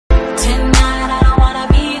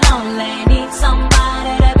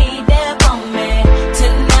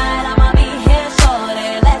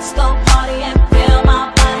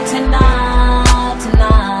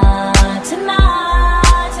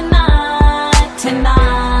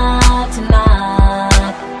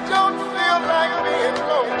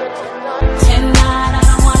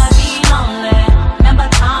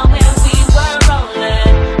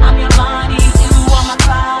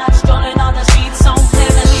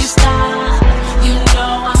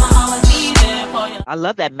I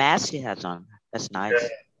love that mask he has on. That's nice.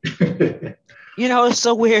 Yeah. It's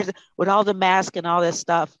so weird with all the mask and all that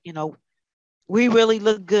stuff. We really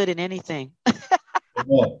look good in anything.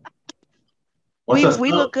 Yeah. What's We that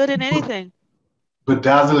we look stuff? good in anything.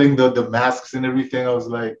 Bedazzling the masks and everything. I was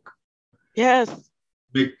like, Yes,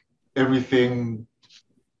 make everything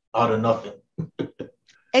out of nothing.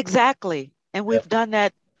 exactly. And Yeah. we've done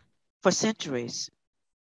that for centuries.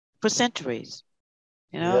 For centuries,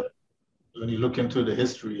 you Yeah. know? When you look into the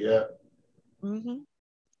history, yeah. hmm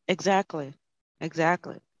Exactly.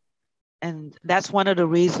 Exactly. And that's one of the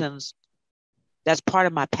reasons, that's part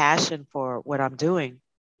of my passion for what I'm doing,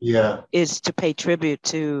 Yeah. is to pay tribute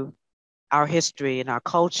to our history and our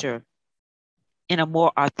culture in a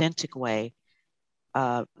more authentic way,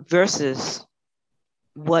 versus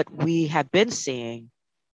what we have been seeing.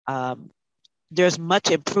 Um, there's much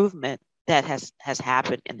improvement that has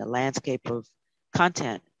happened in the landscape of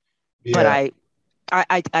content, but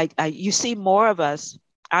Yeah. you see more of us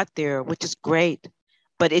out there, which is great,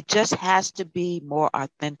 but it just has to be more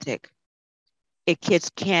authentic. Kids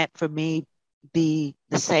can't, for me, be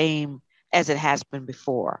the same as it has been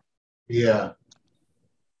before. Yeah.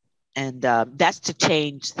 And that's the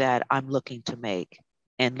change that I'm looking to make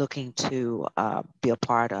and looking to be a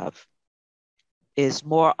part of, is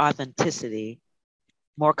more authenticity,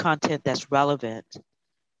 more content that's relevant,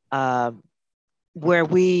 um, where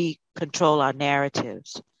we control our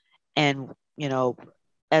narratives. And,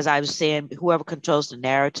 as I was saying, whoever controls the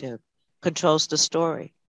narrative controls the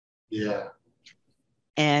story. Yeah.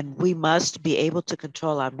 And we must be able to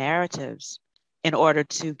control our narratives in order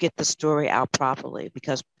to get the story out properly,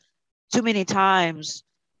 because too many times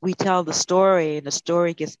we tell the story and the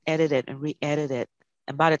story gets edited and re-edited,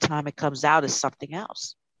 and by the time it comes out, it's something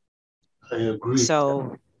else. I agree. So It's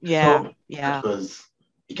so yeah, yeah. because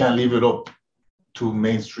you can't leave it up to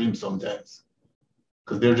mainstream sometimes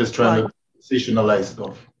because they're just trying Well, to sensationalize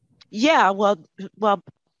stuff. yeah, well,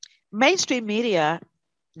 mainstream media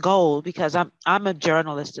goal, because I'm a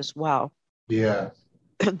journalist as well. Yeah.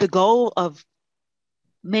 The goal of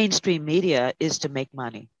mainstream media is to make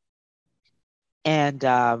money. And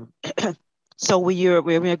so when your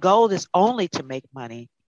goal is only to make money,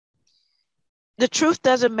 the truth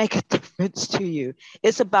doesn't make a difference to you.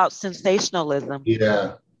 It's about sensationalism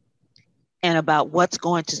Yeah. and about what's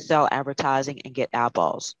going to sell advertising and get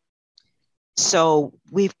eyeballs. So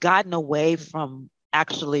we've gotten away from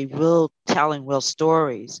actually real telling real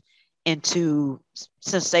stories into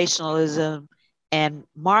sensationalism and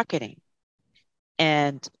marketing.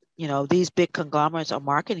 And these big conglomerates are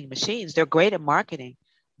marketing machines. They're great at marketing,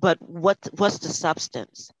 but what's the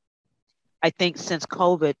substance? I think since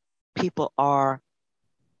COVID, people are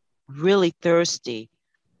really thirsty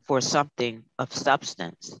for something of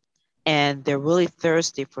substance, and they're really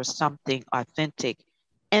thirsty for something authentic,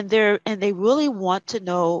 and they really want to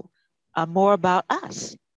know more about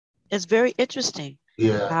us. It's very interesting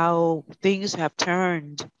Yeah. how things have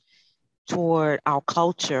turned toward our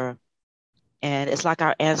culture, and it's like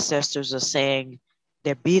our ancestors are saying,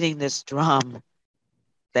 they're beating this drum.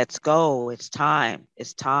 Let's go. It's time.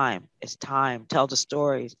 It's time. It's time. Tell the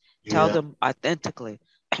stories. Tell Yeah. them authentically,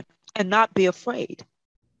 and not be afraid.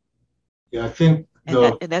 Yeah. I think And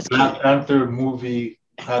that the and that's key. Black Panther movie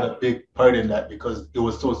had a big part in that because it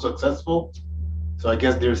was so successful. So I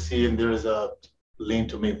guess they're seeing there's a lane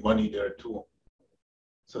to make money there too.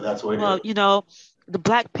 So that's why they're Well, the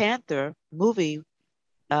Black Panther movie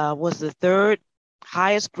was the third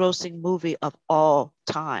highest grossing movie of all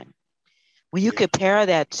time. When you yeah. compare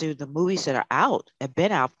that to the movies that are out, have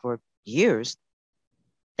been out for years,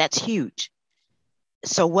 that's huge.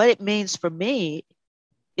 So what it means for me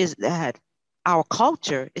is that our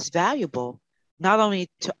culture is valuable, not only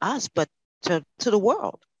to us, but to the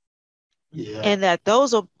world. Yeah. And that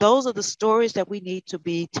those are the stories that we need to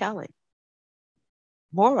be telling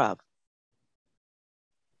more of.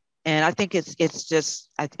 And I think it's just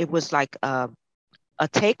it was like a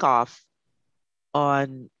takeoff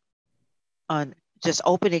on on just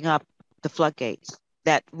opening up the floodgates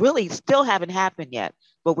that really still haven't happened yet,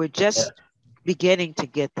 but we're Yeah. just beginning to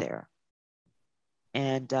get there.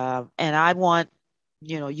 And I want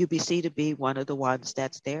UBC to be one of the ones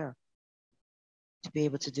that's there to be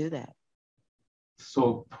able to do that.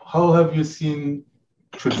 So how have you seen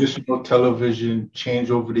traditional television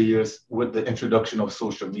change over the years with the introduction of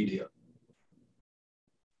social media?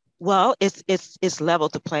 Well, it's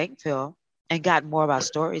leveled the playing field and got more of our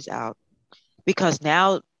stories out, because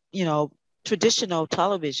now you know traditional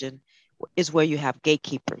television is where you have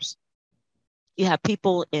gatekeepers. You have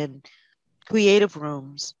people in creative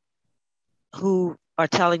rooms who are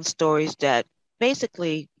telling stories that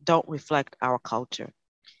basically don't reflect our culture,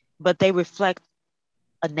 but they reflect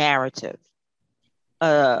a narrative,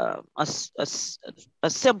 a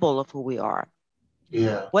symbol of who we are.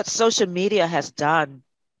 Yeah. What social media has done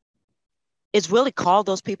is really call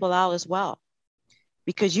those people out as well,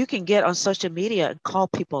 because you can get on social media and call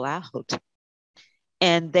people out,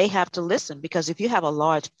 and they have to listen, because if you have a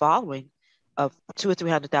large following of 200,000 or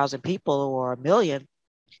 300,000 people or a million,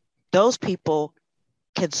 those people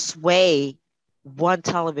can sway one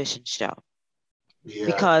television show. Yeah.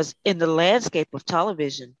 Because in the landscape of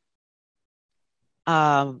television,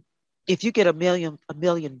 if you get a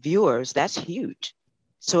million viewers, that's huge.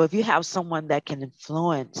 So if you have someone that can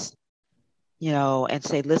influence, and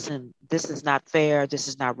say, listen, this is not fair, this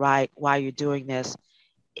is not right, why you're doing this,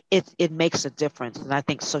 it makes a difference. And I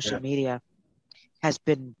think social media has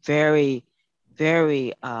been very,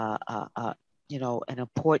 very, an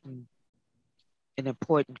important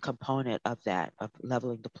component of that, of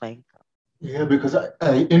leveling the playing field. Yeah, because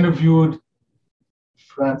I interviewed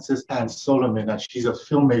Frances Ann Solomon, and she's a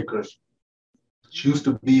filmmaker. She used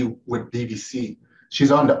to be with BBC.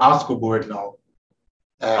 She's on the Oscar board now.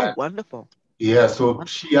 Oh, wonderful. Yeah, so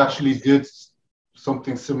she actually did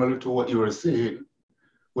something similar to what you were saying,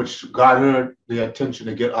 which got her the attention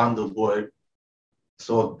to get on the board.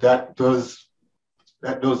 So that does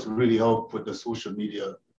really help with the social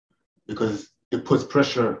media, because it puts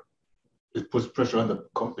pressure on the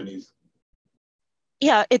companies.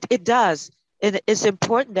 Yeah, it does. And it's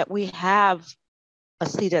important that we have a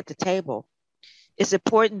seat at the table. It's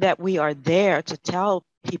important that we are there to tell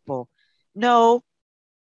people, no,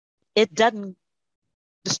 it doesn't,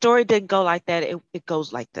 the story didn't go like that. It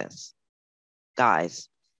goes like this, guys.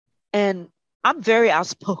 And I'm very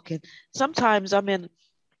outspoken. Sometimes I'm in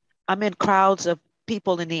crowds of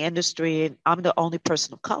people in the industry, and I'm the only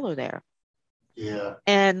person of color there. Yeah.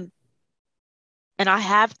 And I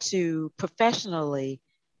have to professionally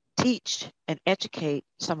teach and educate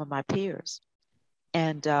some of my peers.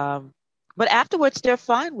 And but afterwards they're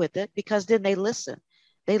fine with it, because then they listen.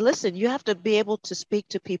 You have to be able to speak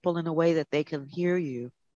to people in a way that they can hear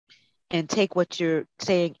you and take what you're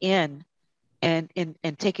saying in, and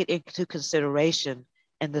take it into consideration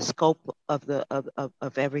and the scope of the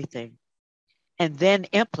of everything, and then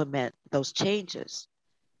implement those changes.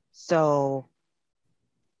 So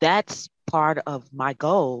that's part of my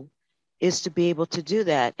goal, is to be able to do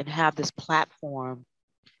that and have this platform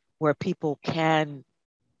where people can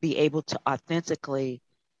be able to authentically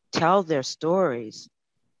tell their stories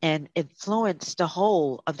and influence the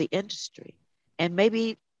whole of the industry, and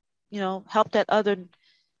maybe, help that other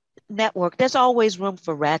network. There's always room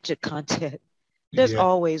for ratchet content. There's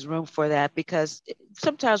always room for that, because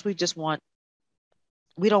sometimes we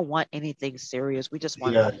don't want anything serious. We just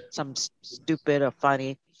want some stupid or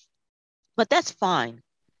funny, but that's fine.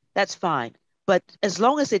 That's fine. But as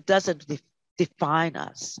long as it doesn't define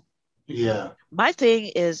us. Yeah. My thing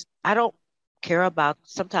is, I don't care about,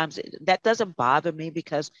 sometimes that doesn't bother me,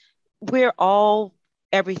 because we're all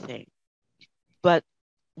everything. But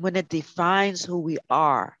when it defines who we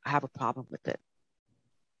are, I have a problem with it.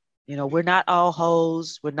 We're not all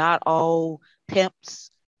hoes. We're not all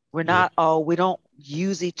pimps. We don't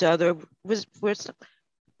use each other.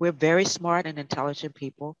 We're very smart and intelligent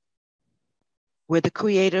people. We're the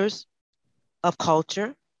creators of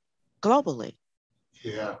culture globally.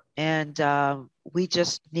 Yeah. And we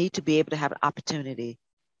just need to be able to have an opportunity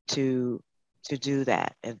to do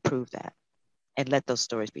that and prove that and let those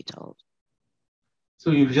stories be told. So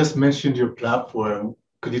you just mentioned your platform.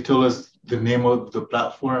 Could you tell us the name of the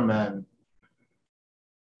platform and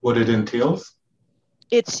what it entails?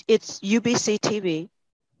 It's UBC TV.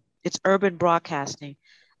 It's urban broadcasting.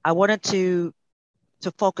 I wanted to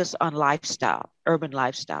focus on lifestyle, urban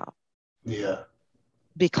lifestyle. Yeah.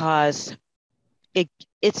 Because it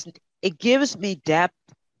gives me depth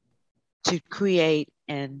to create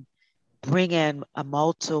and bring in a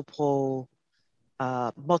multiplicity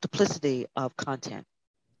of content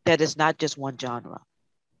that is not just one genre.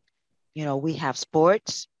 We have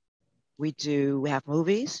sports, we have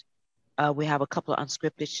movies, we have a couple of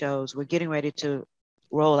unscripted shows. We're getting ready to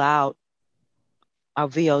roll out our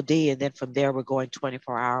VOD, and then from there we're going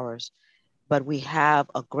 24 hours. But we have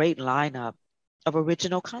a great lineup of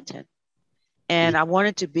original content. And I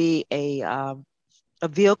wanted to be a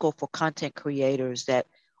vehicle for content creators that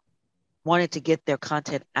wanted to get their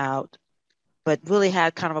content out, but really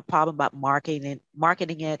had kind of a problem about marketing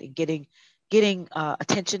it and getting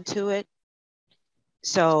attention to it.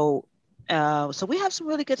 So we have some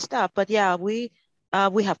really good stuff. But yeah, we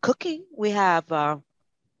have cooking. We have a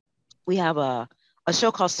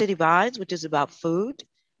show called City Vines, which is about food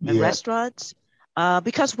and restaurants.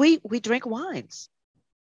 because we drink wines,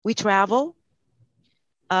 we travel,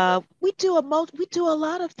 we do a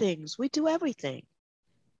lot of things. We do everything,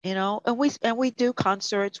 and we do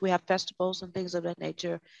concerts. We have festivals and things of that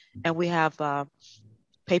nature, and we have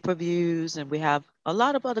pay-per-views, and we have a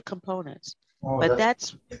lot of other components. Oh, But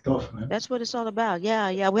that's tough, man. that's what it's all about. Yeah,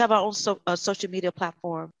 yeah. We have our own social media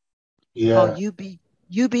platform called Yeah,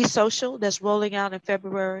 UB Social that's rolling out in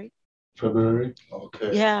February. February.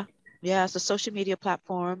 Okay. Yeah, yeah. It's a social media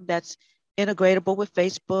platform that's integratable with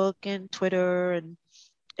Facebook and Twitter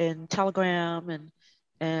and Telegram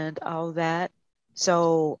and all that.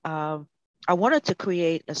 So I wanted to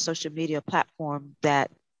create a social media platform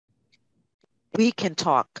that we can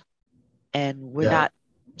talk and we're Yeah. not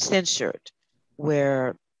censored,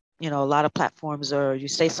 where a lot of platforms are you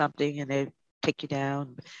say something and they take you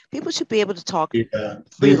down. People should be able to talk Yeah.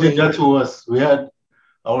 They did freely. that to us. We had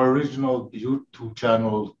our original YouTube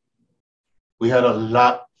channel. We had a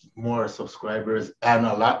lot more subscribers and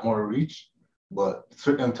a lot more reach, but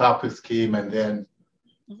certain topics came and then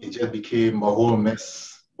it Mhm. just became a whole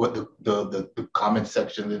mess with the comment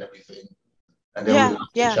section and everything. And then we Yeah,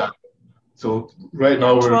 lost the yeah, channel. So right yeah.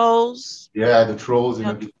 now Trolls, yeah, the trolls you and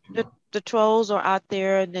know, everything. the trolls are out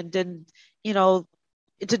there, and then you know,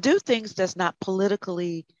 to do things that's not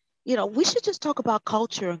politically, we should just talk about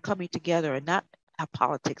culture and coming together and not have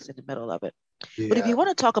politics in the middle of it. But if Yeah, you want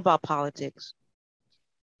to talk about politics,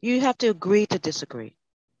 you have to agree to disagree.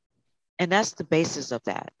 And that's the basis of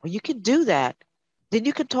that. When you can do that, then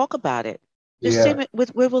you can talk about it. The yeah, same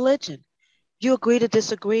with religion. You agree to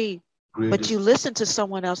disagree, but greatest. you listen to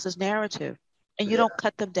someone else's narrative and you Yeah, don't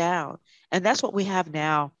cut them down. And that's what we have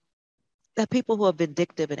now. That people who are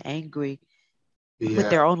vindictive and angry with yeah,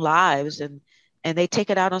 their own lives and they take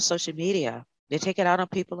it out on social media. They take it out on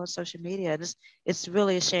people on social media. And it's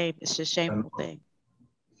really a shame. It's a and shameful thing.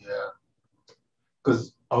 yeah.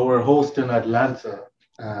 Because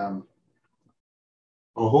um,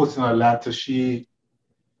 our host in Atlanta, she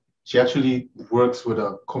actually works with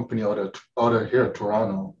a company out of here,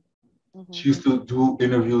 Toronto. Hmm. She used to do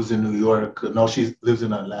interviews in New York. Now she lives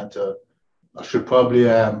in Atlanta. I should probably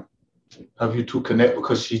have you two connect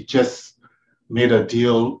because she just made a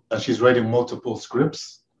deal and she's writing multiple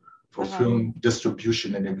scripts for Uh-huh. film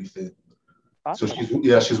distribution and everything. So Awesome.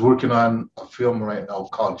 she's working on a film right now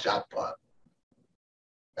called Jackpot,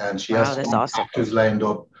 and she has Wow, that's some awesome. actors lined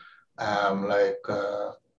up, like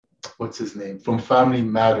what's his name from Family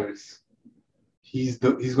Matters. He's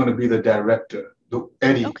going to be the director,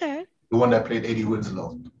 Eddie, Okay. the one that played Eddie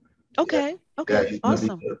Winslow. Yeah, Okay. yeah, Okay. he's going to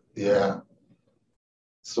be Awesome. yeah.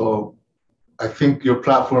 So I think your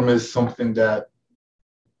platform is something that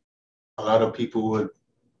a lot of people would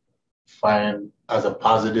find as a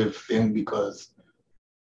positive thing because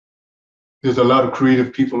there's a lot of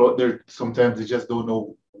creative people out there. Sometimes they just don't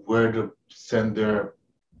know where to send their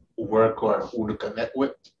work or who to connect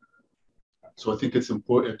with. So I think it's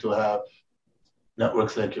important to have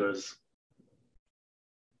networks like yours.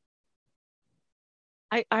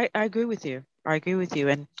 I agree with you. I agree with you.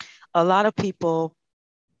 And a lot of people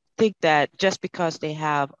think that just because they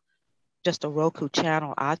have just a Roku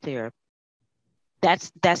channel out there,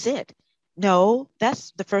 that's it. No,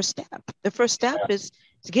 that's the first step. The first step is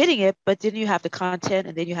getting it, but then you have the content and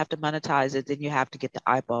then you have to monetize it, then you have to get the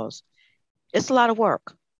eyeballs. It's a lot of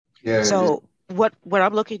work. Yeah, So what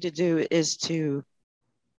I'm looking to do is to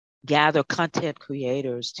gather content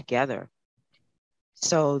creators together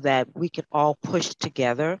so that we can all push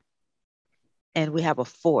together and we have a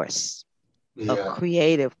force of yeah,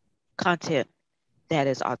 creative content that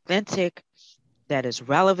is authentic, that is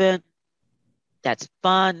relevant, that's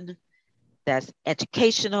fun, that's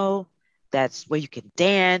educational, that's where you can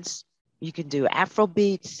dance, you can do Afro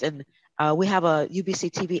beats, and we have a UBC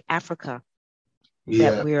TV Africa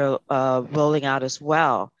that yeah, we're rolling out as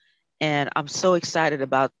well. And I'm so excited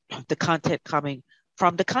about the content coming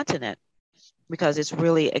from the continent because it's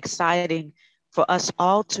really exciting for us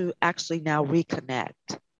all to actually now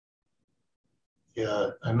reconnect. yeah.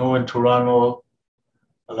 I know in Toronto,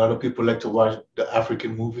 a lot of people like to watch the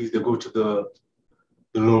African movies. They go to the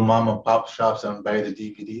little mom and pop shops and buy the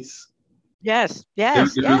DVDs. Yes, There,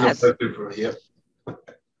 yes, there is a yes, market for it. Yep.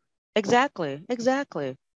 exactly,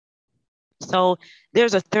 exactly. So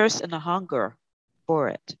there's a thirst and a hunger for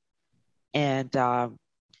it. And,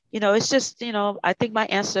 it's just, I think my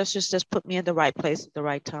ancestors just put me in the right place at the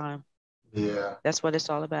right time. Yeah. That's what it's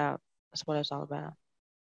all about. That's what it's all about.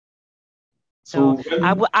 So So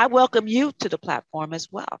I welcome you to the platform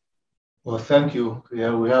as well. well, thank you.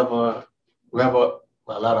 Yeah, we have a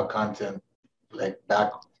lot of content like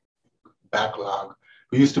backlog.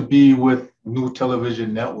 We used to be with New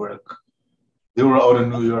Television Network, They were out of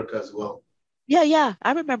New York as well. Yeah.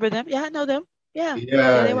 I remember them. Yeah, I know them. Yeah.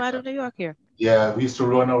 Yeah, they Yeah, were out of New York here. yeah. We used to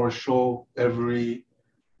run our show every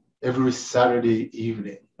Saturday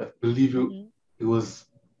evening. I believe Hmm. it was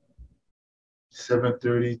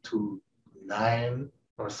 7:30 to 9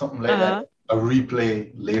 or something like that. Uh-huh. A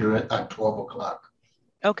replay later at 12 o'clock.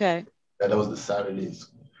 Okay. Yeah, that was the Saturdays.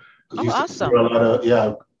 Because we Oh, used to awesome.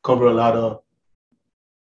 cover a lot of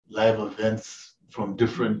live events from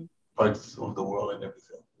different Hmm. parts of the world and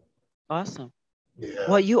everything. Awesome. Yeah.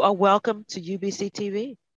 Well, you are welcome to UBC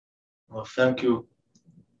TV. Well, thank you.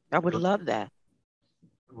 I would love that.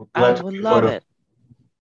 We're I glad to would be a part love of it.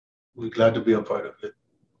 We're glad to be a part of it.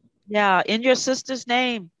 Yeah, in your sister's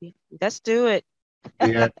name. Let's do it.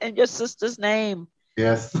 Yeah. In your sister's name.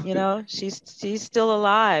 Yes. You know, she's still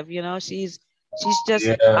alive. You know, she's just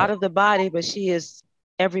Yeah. out of the body, but she is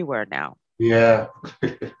everywhere now. Yeah.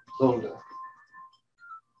 Hold on.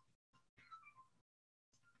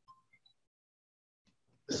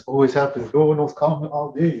 This always happens. No one else calling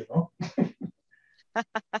all day, you know?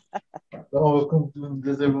 No one comes doing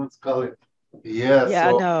this, everyone's calling. Yeah, Yeah,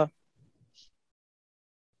 I know.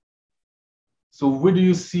 so where do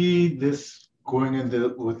you see this going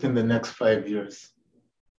within the next 5 years?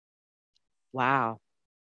 Wow.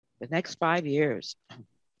 The next 5 years.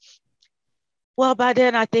 Well, by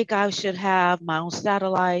then I think I should have my own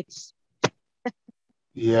satellites.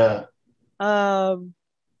 Yeah. Um,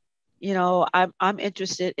 I'm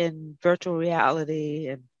interested in virtual reality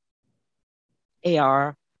and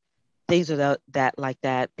AR, things of that like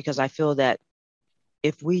that, because I feel that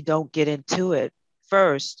if we don't get into it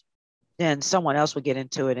first, then someone else will get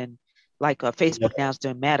into it. And like Facebook Yeah. now is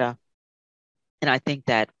doing Meta. And I think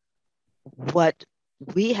that what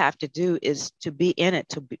we have to do is to be in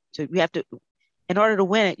it, we have to, in order to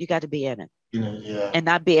win it, you got to be in it Yeah. and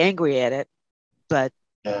not be angry at it, but,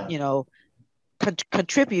 Yeah.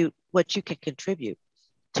 contribute what you can contribute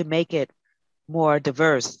to make it more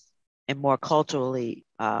diverse and more culturally,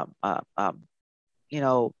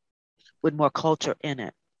 with more culture in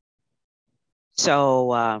it.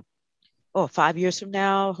 So, 5 years from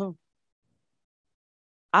now,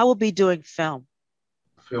 I will be doing film.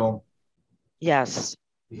 Film. Yes.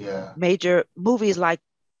 Yeah. Major movies like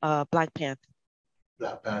Black Panther.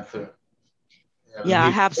 Black Panther. Yeah, Yeah.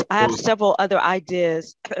 I have several other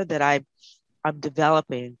ideas that I'm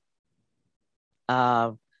developing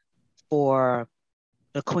uh, for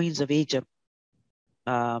the Queens of Egypt,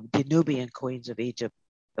 the Nubian Queens of Egypt,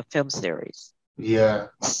 the film series. Yeah.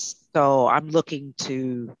 So I'm looking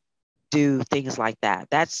to do things like that.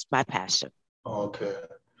 That's my passion. Okay.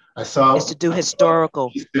 Is to do I saw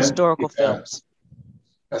 50 Cent, historical yeah. films.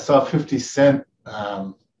 I saw 50 Cent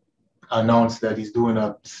announced that he's doing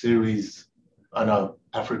a series on a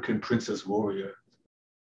African princess warrior.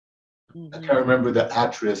 I can't remember the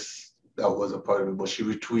actress that was a part of it, but she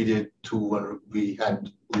retweeted to when we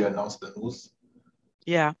announced the news.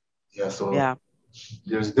 Yeah. Yeah, so Yeah.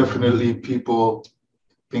 there's definitely people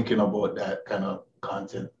thinking about that kind of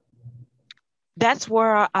content. That's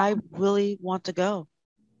where I really want to go.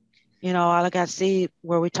 Like I see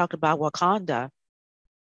where we talked about Wakanda,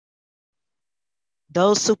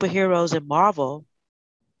 those superheroes in Marvel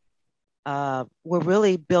were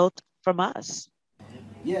really built from us.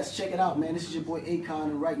 Yes, check it out, man. This is your boy Akon,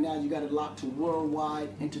 and right now you got it locked to Worldwide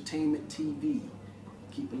Entertainment TV.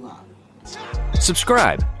 Keep it locked.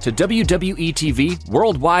 Subscribe to WWE TV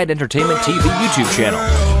Worldwide Entertainment TV YouTube channel.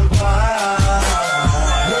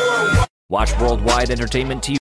 Watch Worldwide Entertainment TV